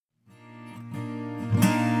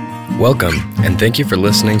Welcome, and thank you for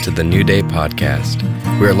listening to the New Day podcast.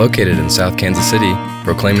 We are located in South Kansas City,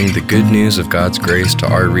 proclaiming the good news of God's grace to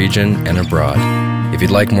our region and abroad. If you'd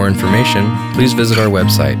like more information, please visit our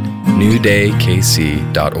website,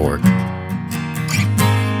 newdaykc.org.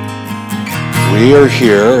 We are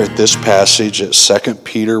here at this passage at 2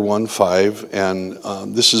 Peter 1:5, and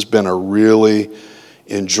this has been a really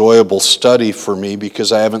enjoyable study for me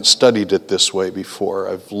because I haven't studied it this way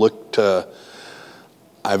before.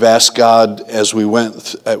 I've asked God as we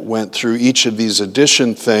went through each of these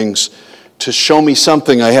addition things to show me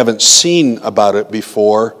something I haven't seen about it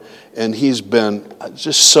before, and He's been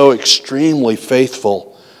just so extremely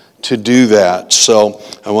faithful to do that. So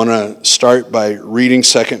I want to start by reading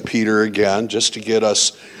 2 Peter again, just to get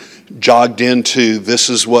us jogged into this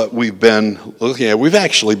is what we've been looking at. We've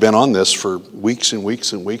actually been on this for weeks and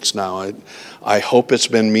weeks and weeks now. I hope it's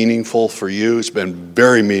been meaningful for you. It's been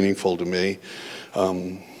very meaningful to me.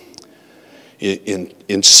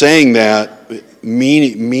 In saying that,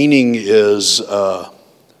 meaning is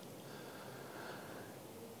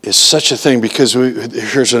such a thing because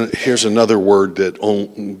here's another word that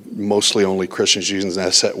mostly only Christians use, and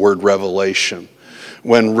that's that word revelation.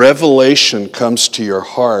 When revelation comes to your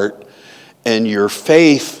heart and your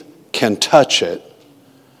faith can touch it,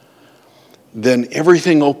 then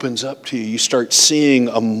everything opens up to you. You start seeing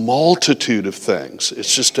a multitude of things.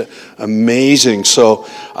 It's just amazing. So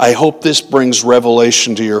I hope this brings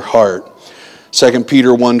revelation to your heart. 2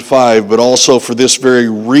 Peter 1:5, but also for this very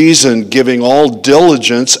reason, giving all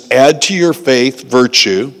diligence, add to your faith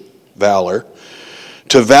virtue, valor,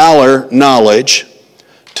 to valor, knowledge,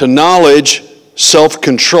 to knowledge,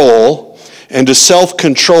 self-control, and to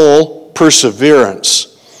self-control, perseverance,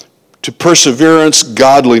 to perseverance,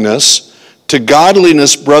 godliness, to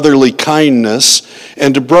godliness, brotherly kindness,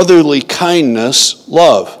 and to brotherly kindness,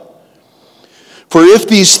 love. For if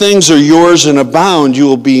these things are yours and abound, you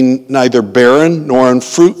will be neither barren nor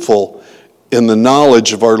unfruitful in the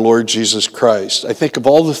knowledge of our Lord Jesus Christ. I think of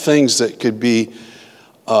all the things that could be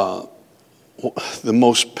the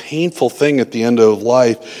most painful thing at the end of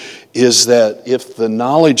life is that if the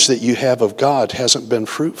knowledge that you have of God hasn't been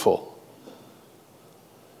fruitful,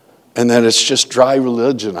 and that it's just dry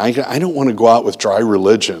religion. I don't want to go out with dry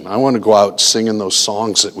religion. I want to go out singing those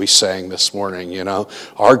songs that we sang this morning,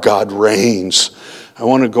 Our God reigns. I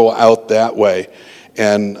want to go out that way.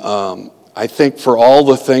 And I think for all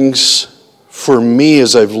the things, for me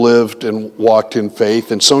as I've lived and walked in faith,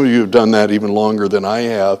 and some of you have done that even longer than I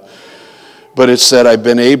have, but it's that I've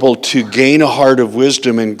been able to gain a heart of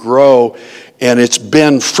wisdom and grow, and it's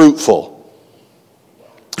been fruitful.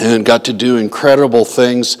 And got to do incredible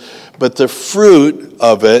things, but the fruit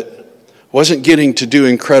of it wasn't getting to do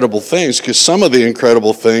incredible things because some of the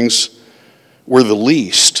incredible things were the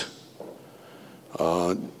least.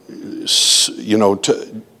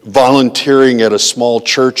 Volunteering at a small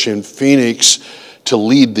church in Phoenix to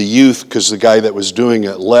lead the youth because the guy that was doing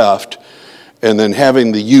it left, and then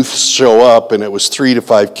having the youth show up, and it was 3 to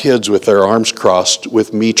 5 kids with their arms crossed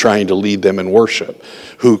with me trying to lead them in worship,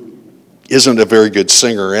 who isn't a very good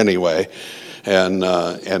singer anyway, and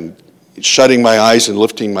shutting my eyes and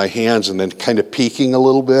lifting my hands and then kind of peeking a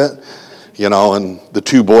little bit, and the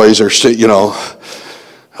 2 boys are still,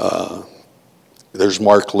 there's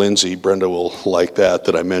Mark Lindsay. Brenda will like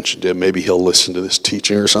that I mentioned him. Maybe he'll listen to this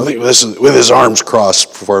teaching or something. With his arms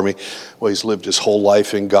crossed for me. Well, he's lived his whole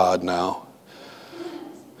life in God now.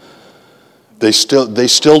 They still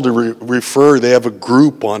refer, they have a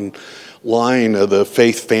group online of the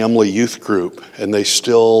Faith Family Youth Group, and they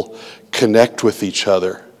still connect with each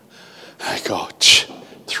other. I go,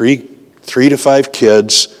 3 to 5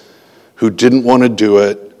 kids who didn't want to do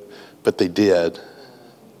it, but they did.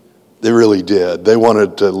 They really did. They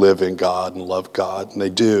wanted to live in God and love God, and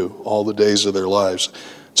they do all the days of their lives.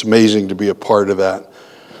 It's amazing to be a part of that.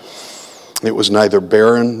 It was neither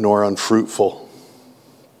barren nor unfruitful.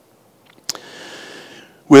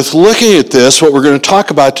 With looking at this, what we're going to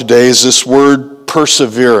talk about today is this word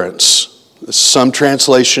perseverance. Some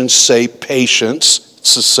translations say patience.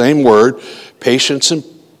 It's the same word, patience and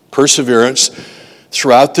perseverance,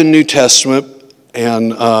 throughout the New Testament.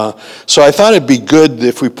 And so I thought it'd be good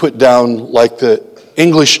if we put down like the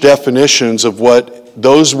English definitions of what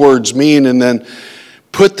those words mean and then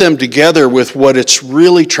put them together with what it's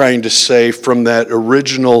really trying to say from that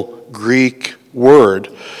original Greek word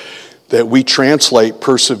that we translate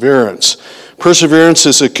perseverance. Perseverance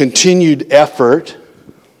is a continued effort.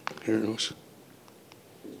 Here it is.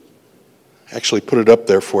 Actually put it up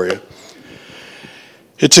there for you.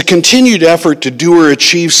 It's a continued effort to do or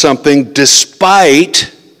achieve something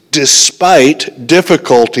despite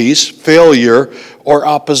difficulties, failure, or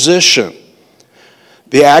opposition.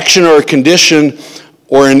 The action or condition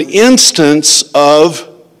or an instance of,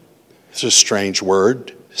 it's a strange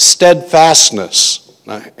word, steadfastness.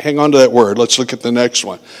 Now, hang on to that word. Let's look at the next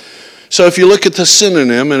one. So if you look at the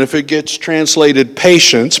synonym, and if it gets translated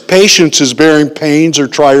patience, patience is bearing pains or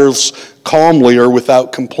trials calmly or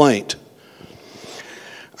without complaint.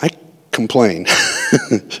 I complain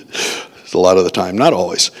a lot of the time, not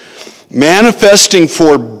always. Manifesting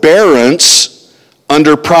forbearance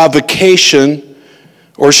under provocation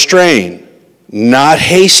or strain, not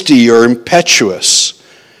hasty or impetuous.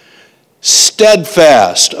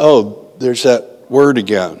 Steadfast, oh, there's that word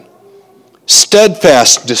again.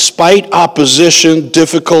 Steadfast despite opposition,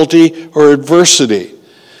 difficulty, or adversity.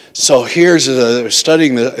 So here's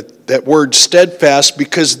studying that word steadfast,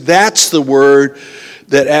 because that's the word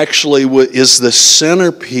that actually is the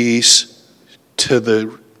centerpiece to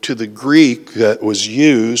the Greek that was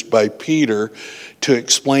used by Peter to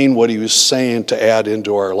explain what he was saying to add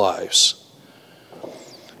into our lives.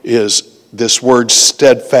 Is this word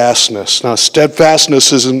steadfastness. Now,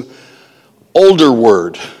 steadfastness is an older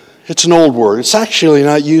word. It's an old word. It's actually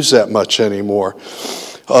not used that much anymore.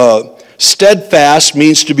 Steadfast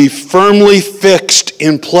means to be firmly fixed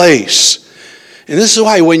in place. And this is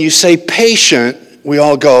why when you say patient, we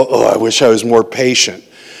all go, oh, I wish I was more patient.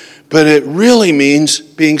 But it really means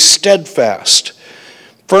being steadfast.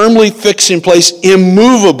 Firmly fixed in place,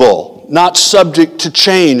 immovable, not subject to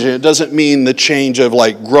change. And it doesn't mean the change of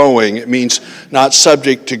like growing. It means not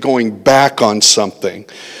subject to going back on something.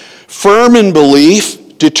 Firm in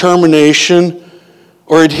belief, determination,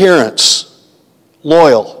 or adherence.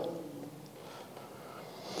 Loyal.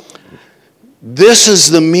 This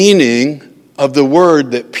is the meaning of the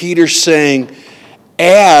word that Peter's saying,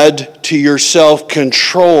 add to your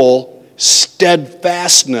self-control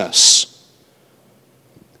steadfastness.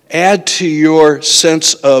 Add to your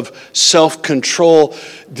sense of self-control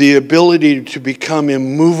the ability to become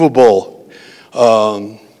immovable.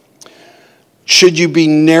 Should you be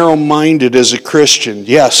narrow-minded as a Christian?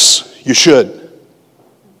 Yes, you should.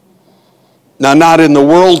 Now, not in the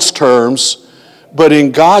world's terms, but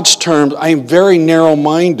in God's terms, I am very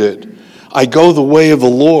narrow-minded. I go the way of the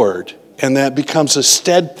Lord, and that becomes a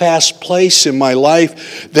steadfast place in my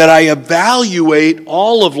life that I evaluate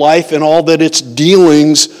all of life and all that its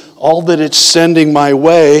dealings, all that it's sending my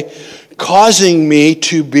way, causing me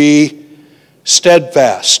to be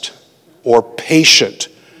steadfast or patient,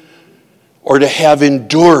 or to have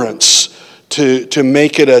endurance, to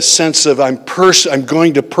make it a sense of I'm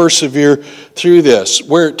going to persevere through this.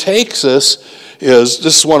 Where it takes us is,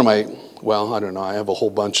 this is one of my, well, I don't know, I have a whole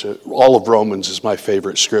bunch of, all of Romans is my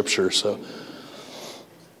favorite scripture. So,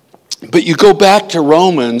 but you go back to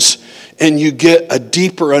Romans and you get a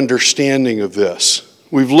deeper understanding of this.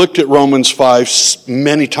 We've looked at Romans 5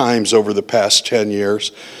 many times over the past 10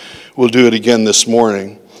 years. We'll do it again this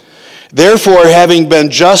morning. Therefore, having been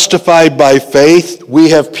justified by faith, we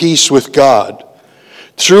have peace with God,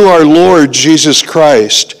 through our Lord Jesus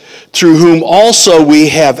Christ, through whom also we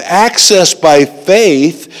have access by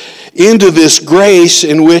faith into this grace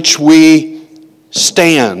in which we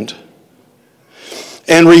stand,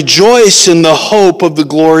 and rejoice in the hope of the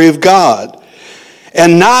glory of God.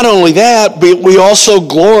 And not only that, but we also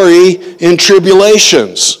glory in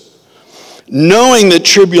tribulations, knowing that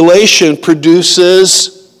tribulation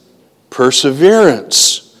produces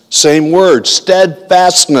perseverance, same word,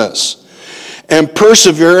 steadfastness. And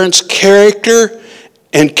perseverance, character,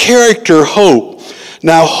 and character, hope.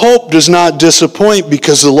 Now, hope does not disappoint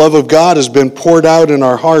because the love of God has been poured out in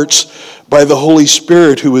our hearts by the Holy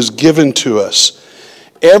Spirit who is given to us.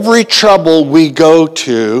 Every trouble we go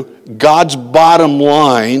to, God's bottom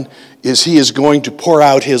line is He is going to pour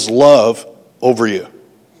out His love over you.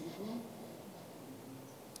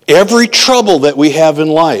 Every trouble that we have in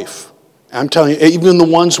life, I'm telling you, even the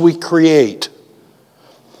ones we create.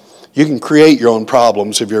 You can create your own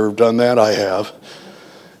problems. Have you ever done that? I have.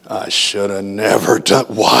 I should have never done.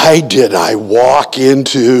 Why did I walk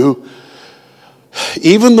into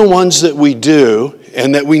even the ones that we do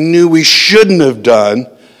and that we knew we shouldn't have done?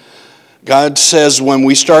 God says when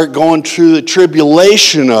we start going through the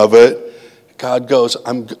tribulation of it, God goes,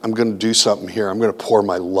 I'm going to do something here. I'm going to pour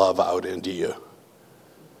my love out into you.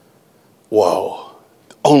 Whoa.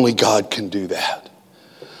 Only God can do that.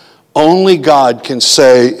 Only God can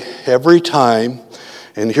say every time,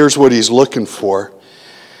 and here's what He's looking for.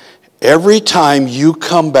 Every time you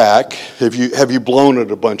come back, have you blown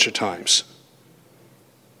it a bunch of times?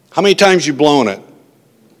 How many times you blown it?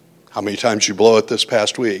 How many times you blow it this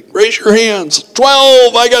past week? Raise your hands.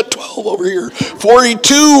 12. I got 12 over here.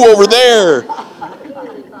 42 over there.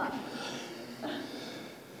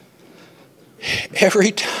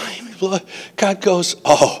 Every time God goes,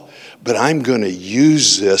 oh, but I'm going to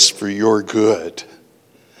use this for your good.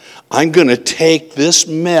 I'm going to take this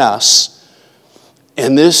mess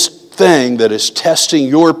and this thing that is testing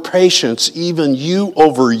your patience, even you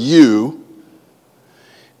over you,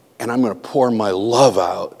 and I'm going to pour my love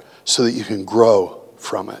out so that you can grow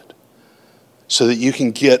from it. So that you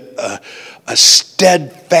can get a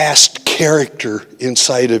steadfast character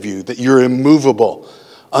inside of you, that you're immovable,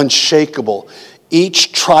 unshakable.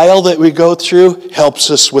 Each trial that we go through helps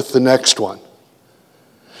us with the next one.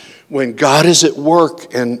 When God is at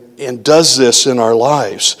work and does this in our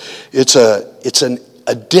lives, it's an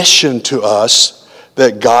addition to us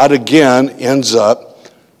that God again ends up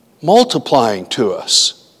multiplying to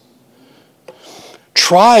us.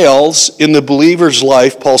 Trials in the believer's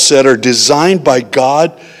life, Paul said, are designed by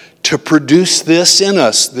God to produce this in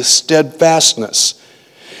us, this steadfastness.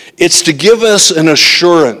 It's to give us an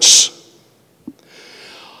assurance.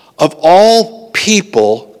 Of all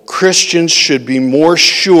people, Christians should be more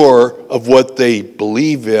sure of what they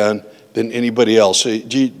believe in than anybody else.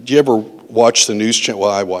 Do you ever watch the news channel?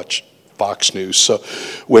 Well, I watch Fox News. So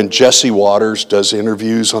when Jesse Waters does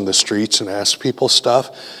interviews on the streets and asks people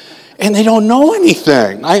stuff, and they don't know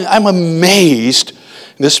anything. I'm amazed,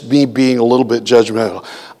 this me being a little bit judgmental,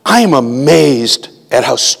 I am amazed at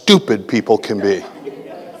how stupid people can be.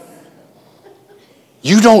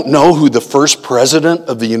 You don't know who the first president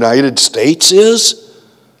of the United States is?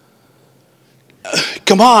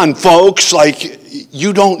 Come on, folks,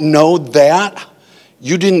 you don't know that?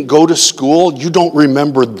 You didn't go to school? You don't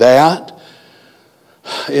remember that?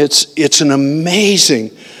 It's an amazing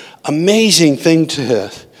thing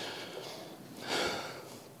to...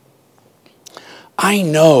 I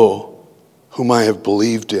know whom I have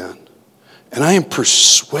believed in, and I am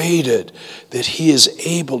persuaded that he is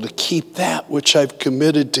able to keep that which I've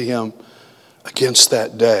committed to him against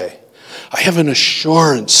that day. I have an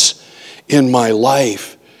assurance in my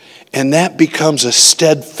life, and that becomes a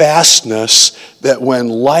steadfastness that when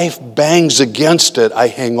life bangs against it, I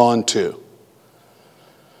hang on to.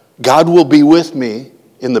 God will be with me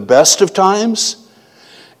in the best of times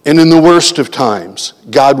and in the worst of times.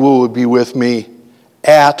 God will be with me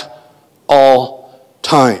at all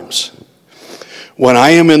times. When I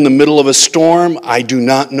am in the middle of a storm, I do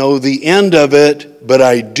not know the end of it, but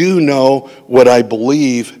I do know what I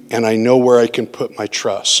believe, and I know where I can put my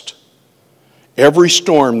trust. Every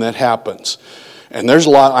storm that happens, and there's a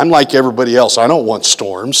lot, I'm like everybody else, I don't want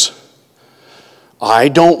storms. I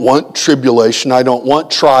don't want tribulation. I don't want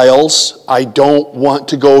trials. I don't want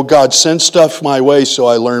to go, God, send stuff my way so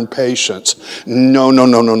I learn patience. No.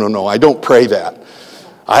 I don't pray that.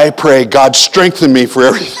 I pray, God, strengthen me for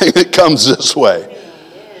everything that comes this way.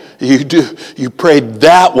 You pray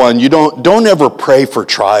that one. You don't ever pray for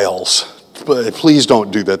trials. But please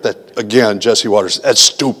don't do that. That again, Jesse Waters, that's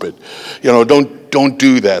stupid. Don't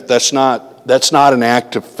do that. That's not an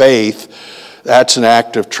act of faith. That's an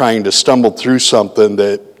act of trying to stumble through something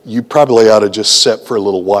that you probably ought to just sit for a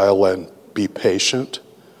little while and be patient.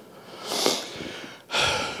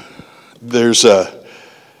 There's a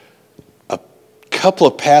couple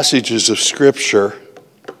of passages of Scripture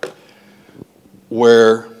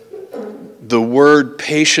where the word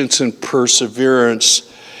patience and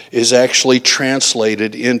perseverance is actually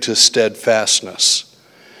translated into steadfastness.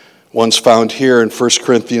 One's found here in 1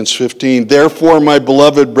 Corinthians 15. Therefore, my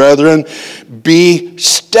beloved brethren, be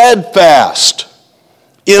steadfast,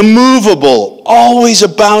 immovable, always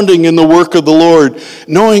abounding in the work of the Lord,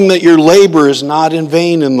 knowing that your labor is not in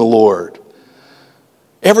vain in the Lord.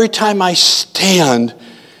 Every time I stand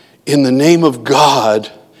in the name of God,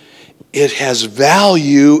 it has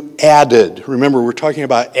value added. Remember, we're talking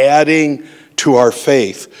about adding to our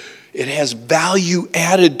faith. It has value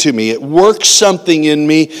added to me. It works something in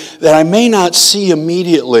me that I may not see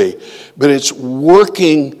immediately, but it's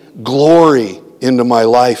working glory into my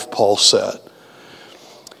life, Paul said.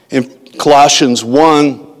 In Colossians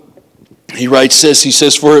 1, he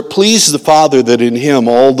says, for it pleased the Father that in him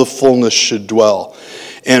all the fullness should dwell,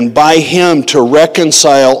 and by him to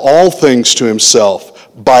reconcile all things to himself,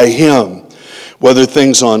 by him, whether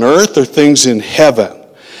things on earth or things in heaven,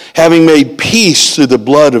 having made peace through the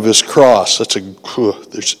blood of his cross.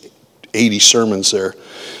 There's 80 sermons there.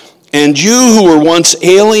 And you who were once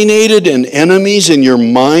alienated and enemies in your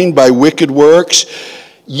mind by wicked works,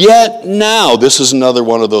 yet now, this is another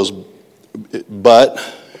one of those, but,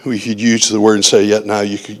 we could use the word and say, yet now,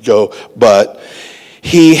 you could go, but,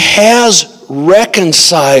 he has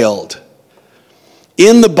reconciled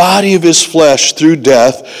in the body of his flesh through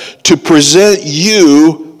death to present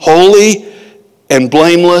you holy and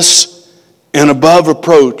blameless and above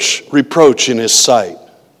reproach in his sight.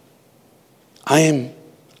 I'm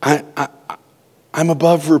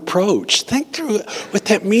above reproach. Think through what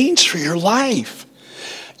that means for your life.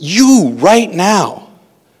 You, right now,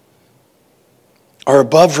 are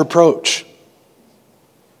above reproach.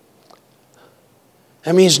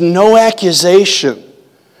 That means no accusation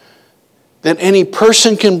that any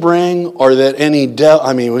person can bring or that any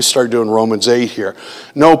we start doing Romans 8 here.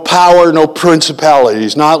 No power, no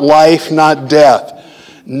principalities, not life, not death.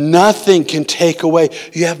 Nothing can take away.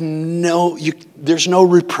 There's no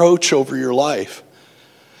reproach over your life.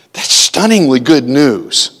 That's stunningly good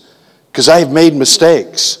news, because I have made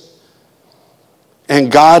mistakes.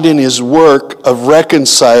 And God, in his work of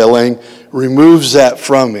reconciling, removes that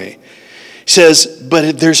from me. He says,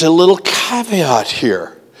 but there's a little caveat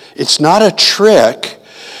here. It's not a trick,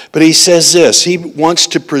 but he says this. He wants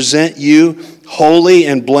to present you holy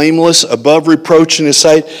and blameless, above reproach in his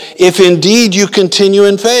sight, if indeed you continue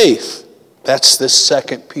in faith. That's this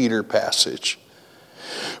 2 Peter passage.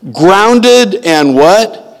 Grounded and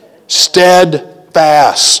what?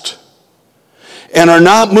 Steadfast. And are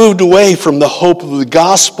not moved away from the hope of the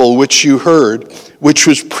gospel which you heard, which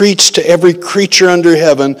was preached to every creature under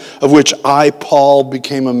heaven, of which I, Paul,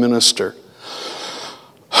 became a minister.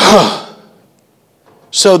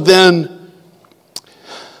 So then,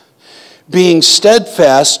 being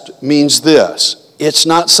steadfast means this. It's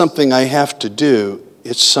not something I have to do.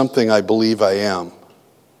 It's something I believe I am.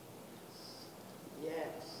 Yes.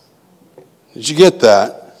 Did you get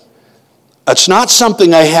that? It's not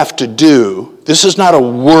something I have to do. This is not a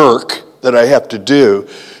work that I have to do.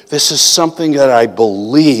 This is something that I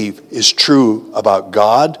believe is true about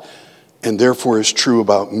God and therefore is true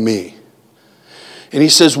about me. And he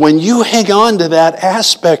says, when you hang on to that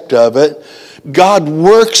aspect of it, God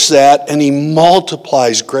works that and he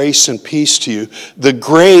multiplies grace and peace to you. The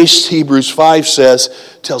grace, Hebrews 5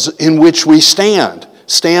 tells in which we stand.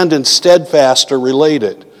 Stand and steadfast are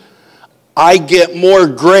related. I get more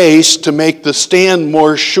grace to make the stand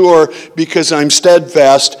more sure because I'm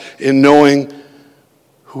steadfast in knowing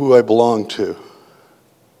who I belong to.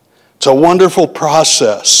 It's a wonderful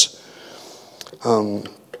process.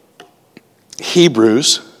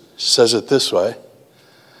 Hebrews says it this way.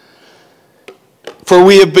 For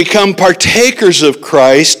we have become partakers of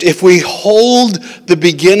Christ if we hold the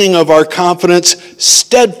beginning of our confidence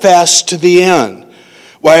steadfast to the end.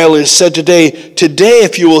 While it is said today,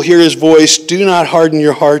 if you will hear his voice, do not harden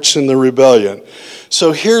your hearts in the rebellion.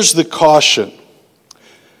 So here's the caution.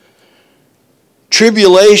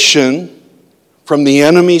 Tribulation, from the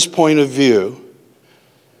enemy's point of view,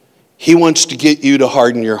 he wants to get you to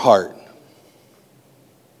harden your heart.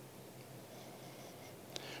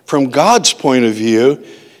 From God's point of view,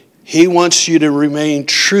 he wants you to remain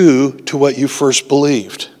true to what you first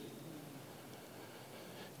believed.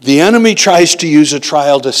 The enemy tries to use a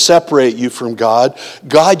trial to separate you from God.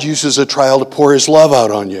 God uses a trial to pour his love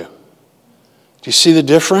out on you. Do you see the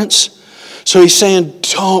difference? So he's saying,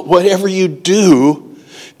 whatever you do,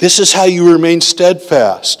 this is how you remain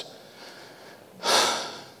steadfast.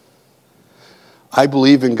 I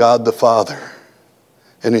believe in God the Father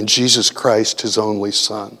and in Jesus Christ, his only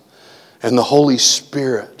Son, and the Holy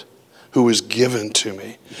Spirit who was given to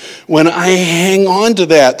me. When I hang on to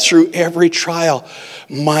that through every trial,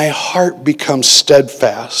 my heart becomes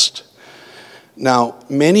steadfast. Now,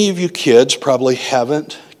 many of you kids probably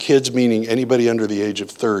haven't, kids meaning anybody under the age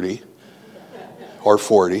of 30 or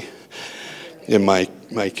 40, in my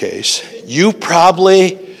case. You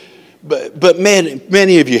probably, but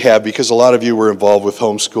many of you have, because a lot of you were involved with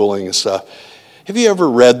homeschooling and stuff. Have you ever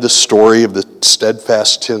read the story of the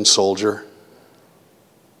steadfast tin soldier?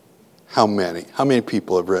 How many? How many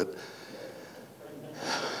people have read?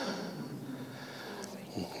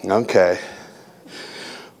 Okay.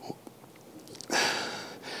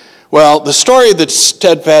 Well, the story of the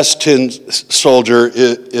steadfast tin soldier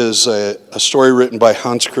is a story written by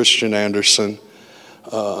Hans Christian Andersen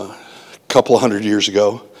a couple of hundred years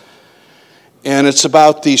ago. And it's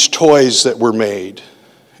about these toys that were made.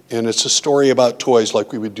 And it's a story about toys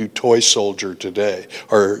like we would do Toy Soldier today.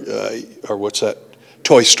 Or what's that?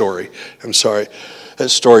 Toy Story. I'm sorry. That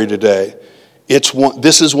story today.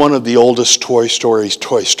 This is one of the oldest Toy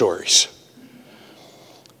Stories.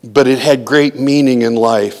 But it had great meaning in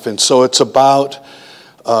life. And so it's about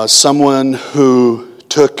someone who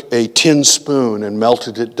took a tin spoon and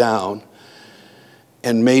melted it down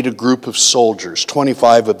and made a group of soldiers,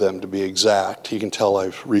 25 of them to be exact. You can tell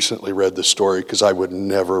I've recently read the story because I would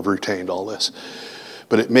never have retained all this.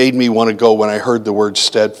 But it made me want to go when I heard the word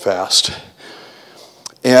steadfast.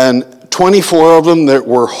 And 24 of them that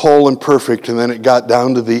were whole and perfect, and then it got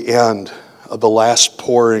down to the end of the last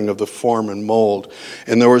pouring of the form and mold.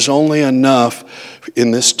 And there was only enough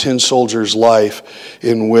in this tin soldier's life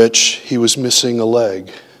in which he was missing a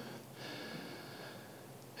leg.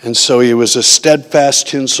 And so he was a steadfast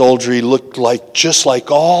tin soldier. He looked just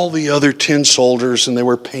like all the other tin soldiers, and they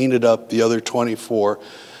were painted up, the other 24,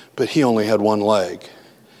 but he only had one leg.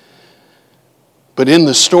 But in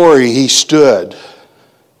the story, he stood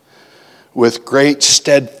with great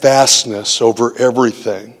steadfastness over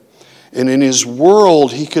everything. And in his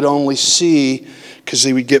world, he could only see, because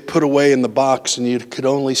he would get put away in the box, and you could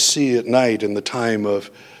only see at night in the time of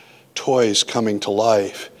toys coming to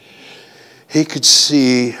life. He could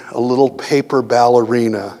see a little paper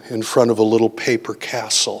ballerina in front of a little paper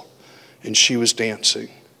castle, and she was dancing.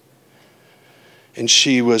 And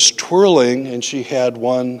she was twirling, and she had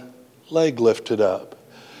one leg lifted up.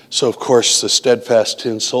 So, of course, the steadfast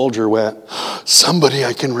tin soldier went, somebody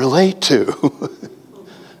I can relate to.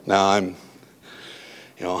 Now,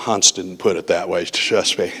 Hans didn't put it that way,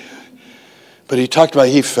 trust me. But he talked about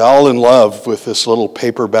he fell in love with this little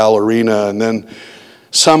paper ballerina, and then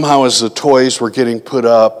somehow as the toys were getting put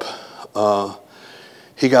up,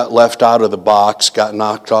 he got left out of the box, got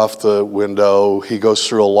knocked off the window. He goes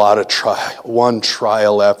through a lot of one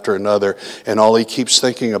trial after another, and all he keeps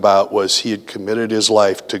thinking about was he had committed his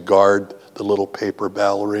life to guard the little paper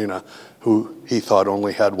ballerina who he thought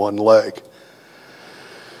only had one leg.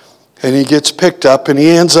 And he gets picked up, and he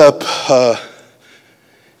ends up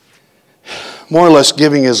more or less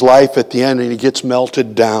giving his life at the end, and he gets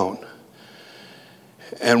melted down.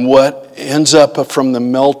 And what ends up from the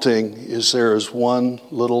melting is there is one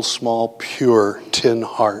little small pure tin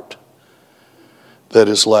heart that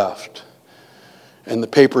is left. And the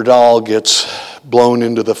paper doll gets blown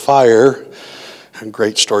into the fire. A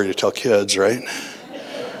great story to tell kids, right?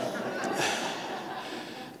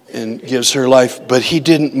 And gives her life. But he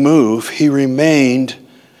didn't move. He remained,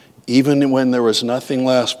 even when there was nothing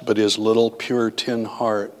left but his little pure tin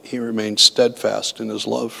heart, he remained steadfast in his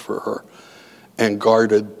love for her and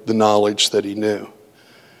guarded the knowledge that he knew.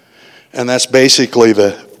 And that's basically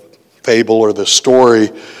the fable or the story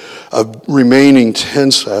of remaining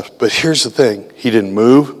steadfast. But here's the thing. He didn't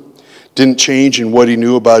move, didn't change in what he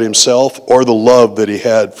knew about himself or the love that he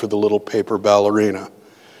had for the little paper ballerina.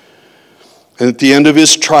 And at the end of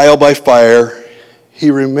his trial by fire, he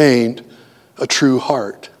remained a true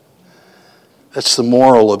heart. That's the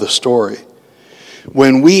moral of the story.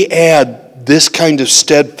 When we add this kind of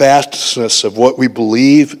steadfastness of what we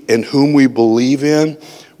believe and whom we believe in,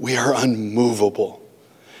 we are unmovable.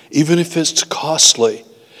 Even if it's costly.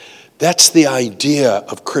 That's the idea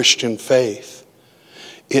of Christian faith.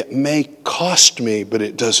 It may cost me, but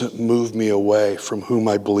it doesn't move me away from whom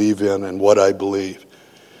I believe in and what I believe.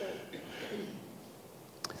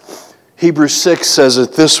 Hebrews 6 says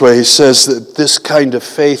it this way. He says that this kind of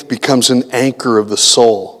faith becomes an anchor of the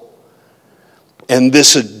soul. And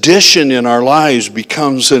this addition in our lives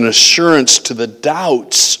becomes an assurance to the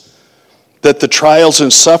doubts that the trials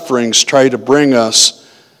and sufferings try to bring us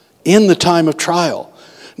in the time of trial.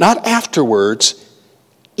 Not afterwards,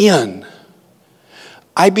 in.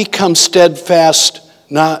 I become steadfast,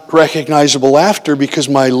 not recognizable after, because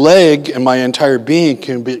my leg and my entire being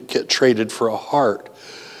can get traded for a heart.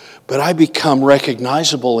 But I become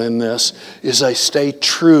recognizable in this as I stay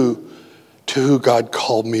true to who God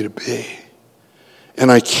called me to be. And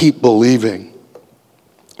I keep believing.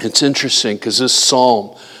 It's interesting because this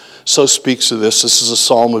psalm so speaks of this. This is a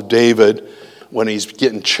psalm of David when he's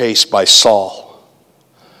getting chased by Saul.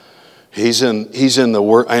 He's in the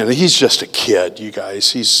work, and he's just a kid, you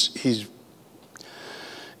guys. He's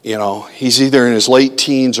either in his late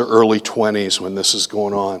teens or early 20s when this is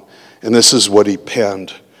going on. And this is what he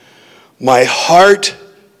penned. My heart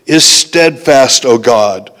is steadfast, O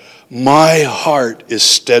God. My heart is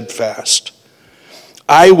steadfast.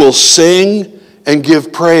 I will sing and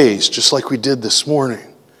give praise, just like we did this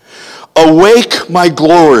morning. Awake, my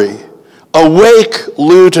glory. Awake,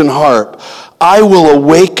 lute and harp. I will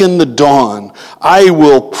awaken the dawn. I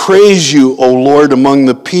will praise you, O Lord, among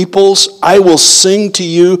the peoples. I will sing to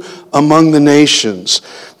you among the nations.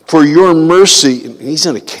 For your mercy, he's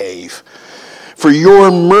in a cave. For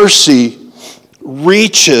your mercy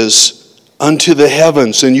reaches unto the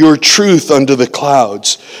heavens, and your truth unto the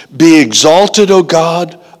clouds. Be exalted, O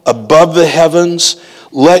God, above the heavens.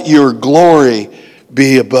 Let your glory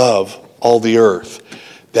be above all the earth.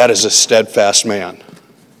 That is a steadfast man.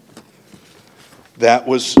 That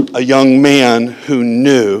was a young man who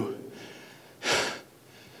knew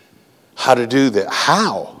how to do that.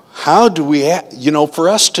 How? How do we, for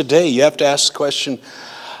us today, you have to ask the question,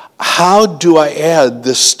 how do I add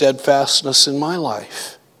this steadfastness in my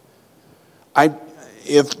life?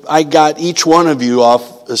 If I got each one of you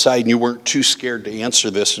off the side and you weren't too scared to answer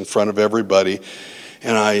this in front of everybody,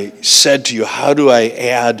 and I said to you, how do I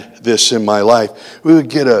add this in my life? We would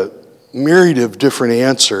get a myriad of different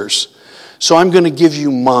answers. So I'm going to give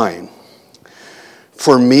you mine.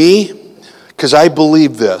 For me, because I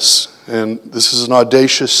believe this, and this is an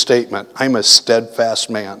audacious statement, I'm a steadfast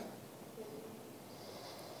man.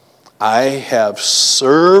 I have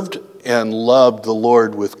served and loved the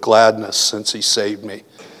Lord with gladness since He saved me.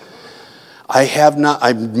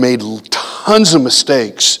 I've made tons of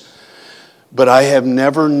mistakes, but I have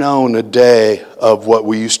never known a day of what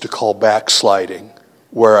we used to call backsliding,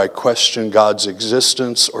 where I question God's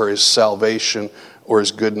existence or His salvation or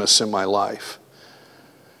His goodness in my life.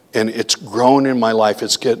 And it's grown in my life.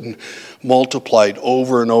 It's getting multiplied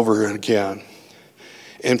over and over again.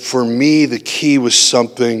 And for me, the key was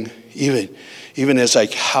something, even as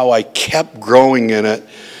how I kept growing in it,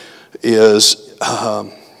 is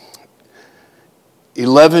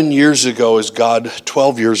 11 years ago,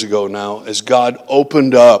 12 years ago now, as God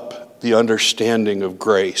opened up the understanding of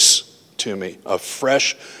grace to me, a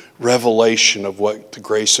fresh revelation of what the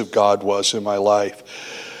grace of God was in my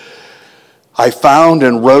life. I found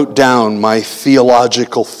and wrote down my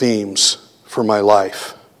theological themes for my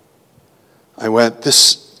life. I went,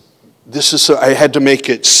 I had to make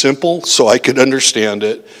it simple so I could understand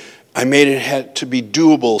it. I made it had to be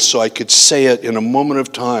doable so I could say it in a moment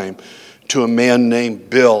of time to a man named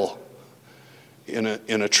Bill in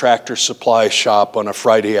a tractor supply shop on a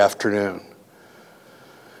Friday afternoon.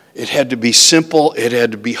 It had to be simple, it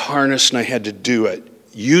had to be harnessed, and I had to do it.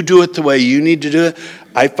 You do it the way you need to do it.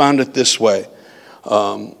 I found it this way.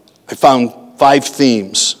 I found 5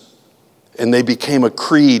 themes, and they became a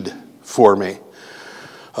creed for me.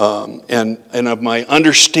 And of my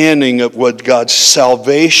understanding of what God's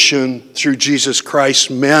salvation through Jesus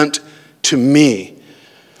Christ meant to me.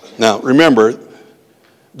 Now, remember,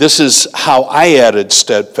 this is how I added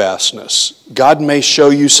steadfastness. God may show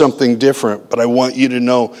you something different, but I want you to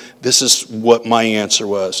know this is what my answer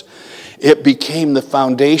was. It became the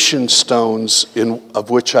foundation stones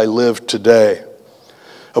of which I live today,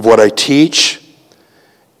 of what I teach,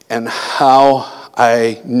 and how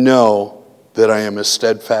I know that I am a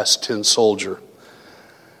steadfast tin soldier.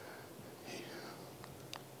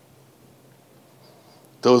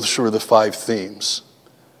 Those were the 5 themes.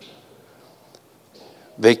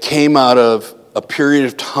 They came out of a period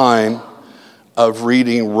of time of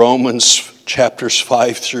reading Romans chapters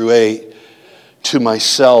 5 through 8 to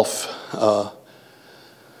myself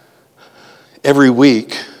every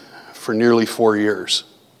week for nearly 4 years.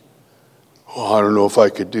 Oh, I don't know if I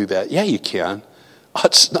could do that. Yeah, you can.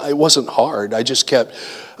 It wasn't hard. I just kept,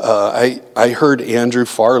 I heard Andrew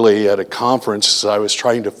Farley at a conference as I was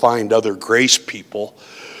trying to find other grace people.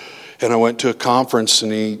 And I went to a conference,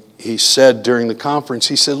 and he said during the conference,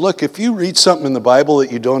 he said, look, if you read something in the Bible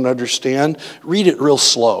that you don't understand, read it real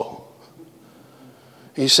slow.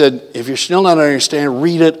 He said, if you're still not understanding,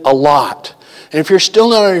 read it a lot. And if you're still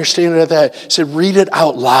not understanding that, he said, read it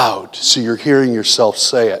out loud so you're hearing yourself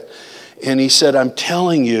say it. And he said, I'm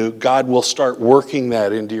telling you, God will start working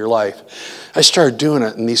that into your life. I started doing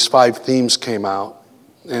it, and these 5 themes came out.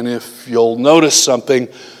 And if you'll notice something,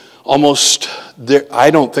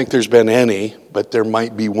 I don't think there's been any, but there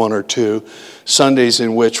might be 1 or 2 Sundays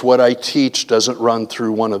in which what I teach doesn't run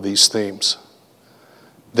through one of these themes.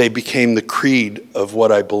 They became the creed of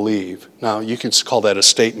what I believe. Now, you can call that a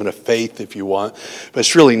statement of faith if you want, but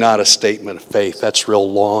it's really not a statement of faith. That's real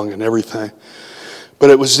long and everything. But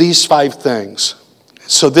it was these 5 things.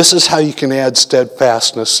 So this is how you can add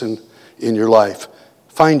steadfastness in your life.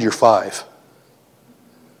 Find your 5.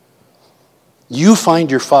 You find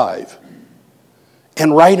your 5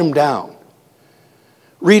 and write them down.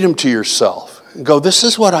 Read them to yourself and go, this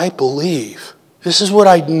is what I believe. This is what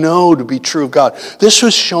I know to be true of God. This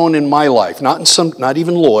was shown in my life, not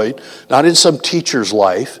even Lloyd, not in some teacher's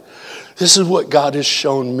life. This is what God has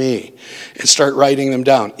shown me. And start writing them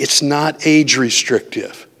down. It's not age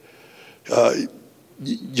restrictive.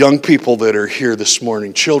 Young people that are here this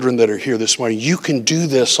morning, children that are here this morning, you can do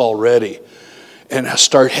this already. And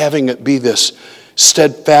start having it be this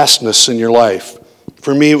steadfastness in your life.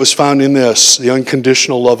 For me, it was found in this, the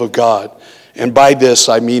unconditional love of God. And by this,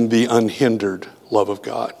 I mean the unhindered love of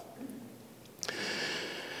God.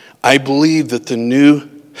 I believe that the new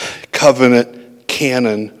covenant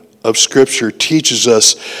canon of Scripture teaches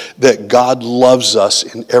us that God loves us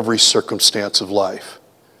in every circumstance of life.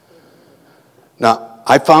 Now,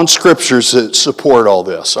 I found scriptures that support all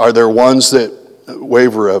this. Are there ones that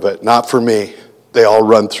waver of it? Not for me. They all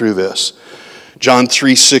run through this. John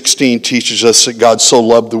 3:16 teaches us that God so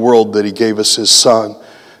loved the world that he gave us his Son,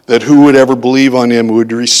 that who would ever believe on him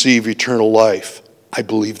would receive eternal life. I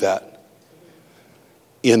believe that.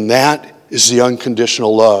 In that is the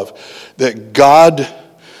unconditional love, that God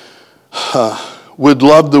would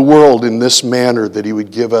love the world in this manner, that he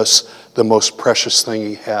would give us the most precious thing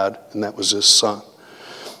he had, and that was his Son.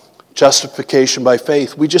 Justification by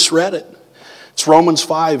faith, we just read it. It's Romans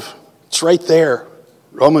 5. It's right there.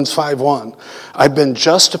 Romans 5:1. I've been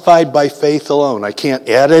justified by faith alone. I can't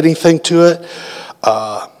add anything to it.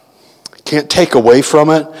 Can't take away from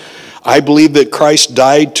it. I believe that Christ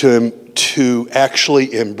died to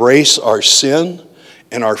actually embrace our sin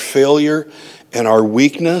and our failure and our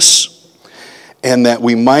weakness, and that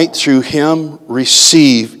we might through him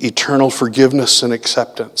receive eternal forgiveness and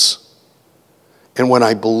acceptance. And when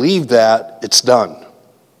I believe that, it's done.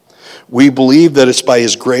 We believe that it's by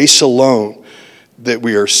his grace alone that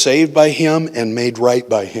we are saved by him and made right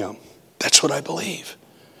by him. That's what I believe.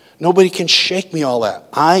 Nobody can shake me all that.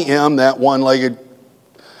 I am that one-legged.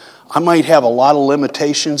 I might have a lot of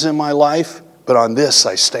limitations in my life, but on this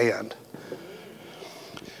I stand.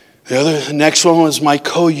 The next one was my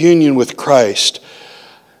co-union with Christ.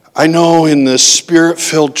 I know in the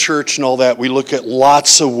Spirit-filled church and all that, we look at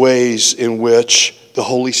lots of ways in which the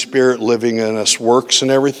Holy Spirit living in us works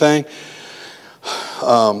and everything.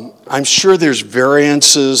 I'm sure there's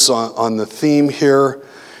variances on the theme here,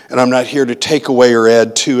 and I'm not here to take away or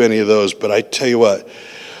add to any of those, but I tell you what,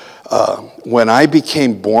 when I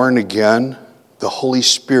became born again, the Holy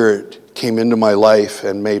Spirit came into my life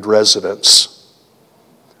and made residence.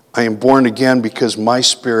 I am born again because my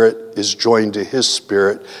spirit is joined to his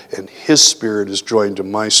spirit, and his spirit is joined to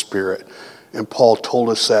my spirit. And Paul told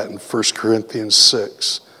us that in 1 Corinthians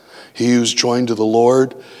 6. He who's joined to the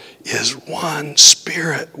Lord is one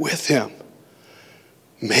spirit with him.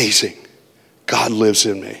 Amazing. God lives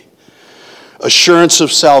in me. Assurance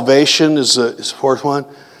of salvation is the fourth one.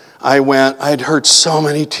 I'd heard so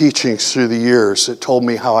many teachings through the years that told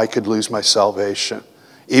me how I could lose my salvation,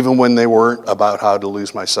 even when they weren't about how to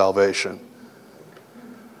lose my salvation.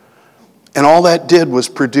 And all that did was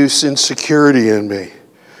produce insecurity in me.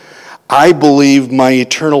 I believe my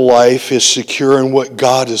eternal life is secure in what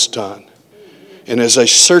God has done. And as I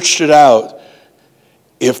searched it out,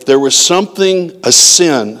 if there was something, a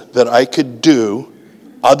sin that I could do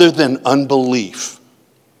other than unbelief,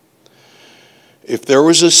 if there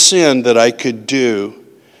was a sin that I could do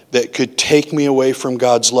that could take me away from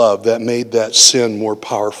God's love, that made that sin more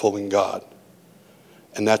powerful than God.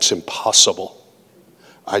 And that's impossible.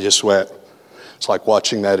 I just went, it's like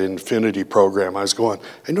watching that Infinity program. I was going,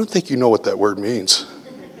 I don't think you know what that word means.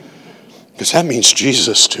 Because that means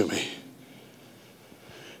Jesus to me.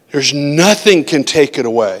 There's nothing can take it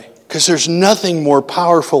away. Because there's nothing more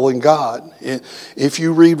powerful than God. If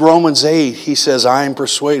you read Romans 8, he says, I am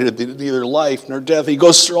persuaded that neither life nor death. He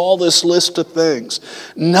goes through all this list of things.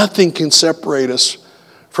 Nothing can separate us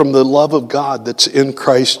from the love of God that's in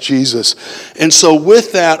Christ Jesus. And so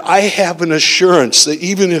with that, I have an assurance that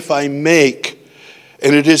even if I make,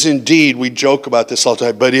 and it is indeed, we joke about this all the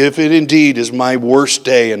time, but if it indeed is my worst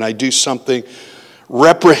day and I do something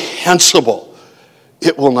reprehensible,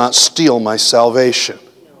 it will not steal my salvation.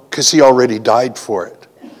 Because he already died for it.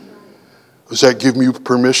 Does that give me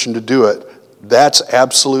permission to do it? That's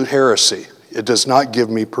absolute heresy. It does not give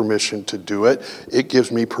me permission to do it. It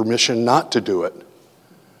gives me permission not to do it.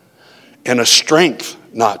 And a strength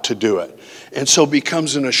not to do it. And so it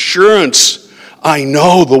becomes an assurance. I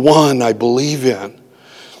know the one I believe in.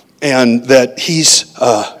 And that he's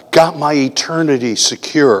got my eternity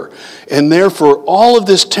secure. And therefore, all of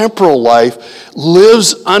this temporal life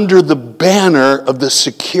lives under the banner of the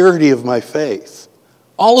security of my faith.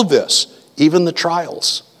 All of this, even the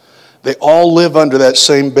trials, they all live under that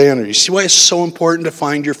same banner. You see why it's so important to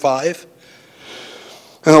find your five?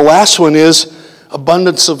 And the last one is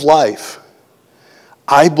abundance of life.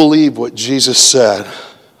 I believe what Jesus said.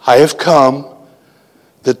 I have come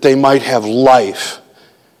that they might have life,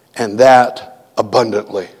 and that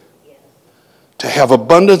abundantly. To have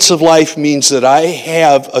abundance of life means that I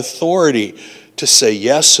have authority to say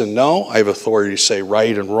yes and no. I have authority to say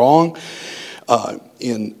right and wrong.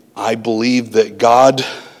 I believe that God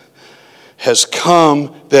has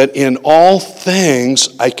come that in all things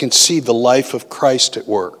I can see the life of Christ at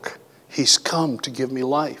work. He's come to give me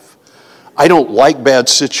life. I don't like bad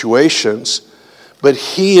situations, but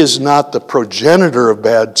he is not the progenitor of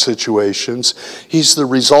bad situations. He's the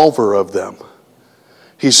resolver of them.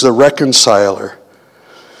 He's the reconciler.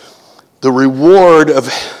 The reward of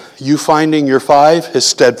you finding your five is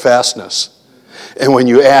steadfastness. And when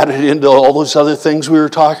you add it into all those other things we were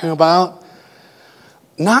talking about,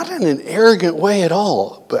 not in an arrogant way at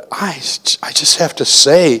all, but I just have to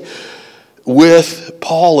say, with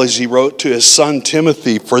Paul as he wrote to his son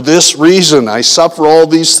Timothy, for this reason I suffer all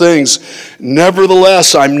these things.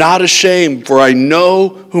 Nevertheless, I'm not ashamed, for I know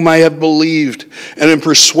whom I have believed, and am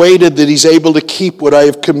persuaded that he's able to keep what I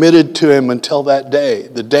have committed to him until that day.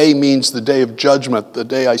 The day means the day of judgment, the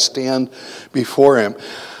day I stand before him.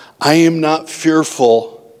 I am not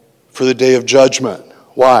fearful for the day of judgment.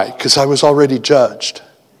 Why? Because I was already judged.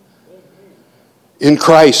 In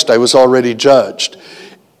Christ, I was already judged.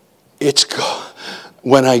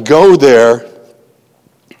 When I go there,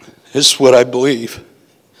 this is what I believe.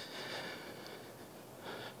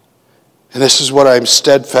 And this is what I'm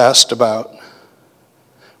steadfast about.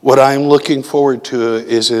 What I'm looking forward to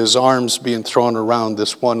is his arms being thrown around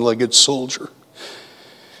this one-legged soldier.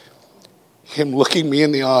 Him looking me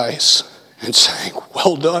in the eyes and saying,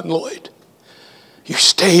 well done, Lloyd. You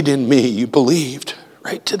stayed in me. You believed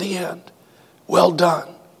right to the end. Well done.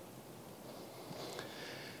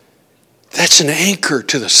 That's an anchor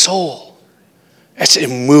to the soul. That's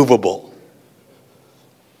immovable.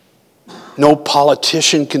 No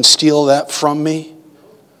politician can steal that from me.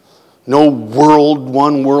 No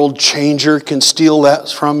one world changer can steal that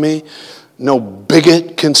from me. No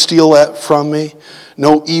bigot can steal that from me.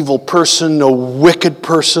 No evil person, no wicked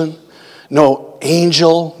person, no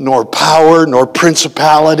angel, nor power, nor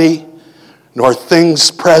principality, nor things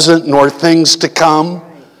present, nor things to come.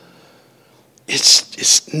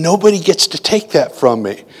 It's nobody gets to take that from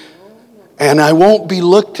me. And I won't be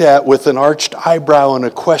looked at with an arched eyebrow and a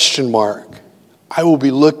question mark. I will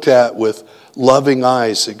be looked at with loving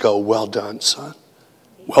eyes that go, well done, son.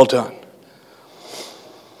 Well done.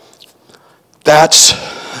 That's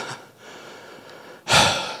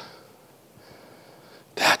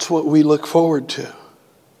what we look forward to.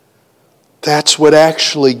 That's what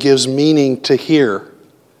actually gives meaning to here.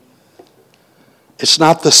 It's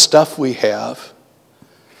not the stuff we have.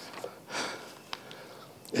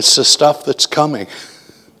 It's the stuff that's coming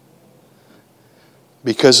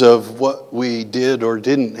because of what we did or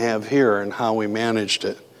didn't have here and how we managed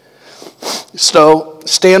it. So,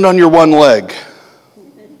 stand on your one leg.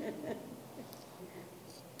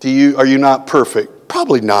 Are you not perfect?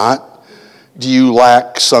 Probably not. Do you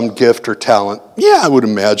lack some gift or talent? Yeah, I would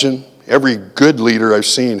imagine. Every good leader I've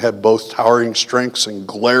seen had both towering strengths and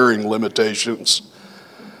glaring limitations.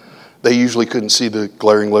 They usually couldn't see the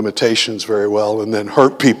glaring limitations very well and then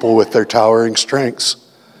hurt people with their towering strengths.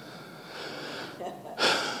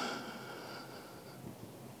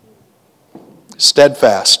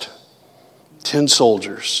 Steadfast, 10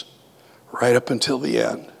 soldiers, right up until the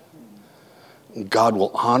end. God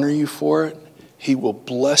will honor you for it. He will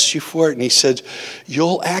bless you for it. And he said,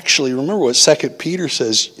 you'll actually, remember what 2 Peter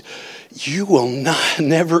says, you will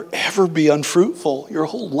never, ever be unfruitful. Your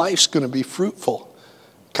whole life's going to be fruitful.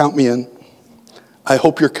 Count me in. I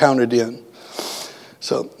hope you're counted in.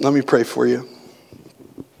 So let me pray for you.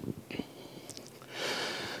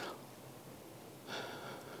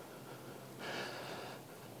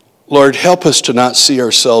 Lord, help us to not see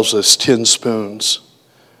ourselves as tin spoons,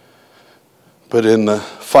 but in the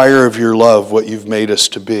fire of your love, what you've made us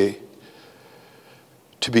to be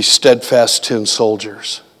steadfast tin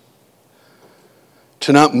soldiers,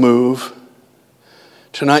 to not move,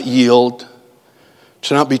 to not yield,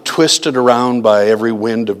 to not be twisted around by every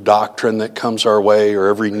wind of doctrine that comes our way or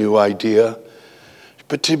every new idea,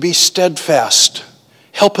 but to be steadfast.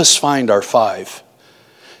 Help us find our 5.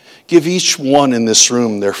 Give each one in this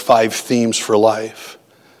room their 5 themes for life.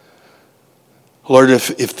 Lord,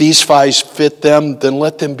 if these 5 fit them, then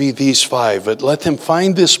let them be these 5. But let them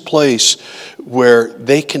find this place where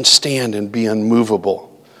they can stand and be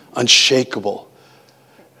unmovable, unshakable.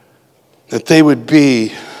 That they would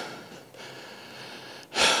be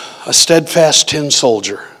a steadfast tin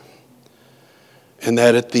soldier. And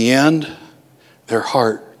that at the end, their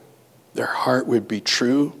heart would be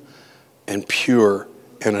true and pure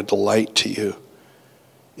and a delight to you.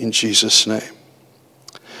 In Jesus' name.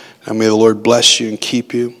 Now may the Lord bless you and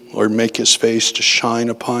keep you. Lord, make his face to shine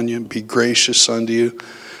upon you and be gracious unto you.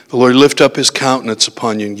 The Lord lift up his countenance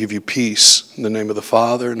upon you and give you peace. In the name of the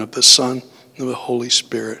Father and of the Son and of the Holy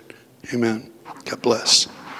Spirit. Amen. God bless.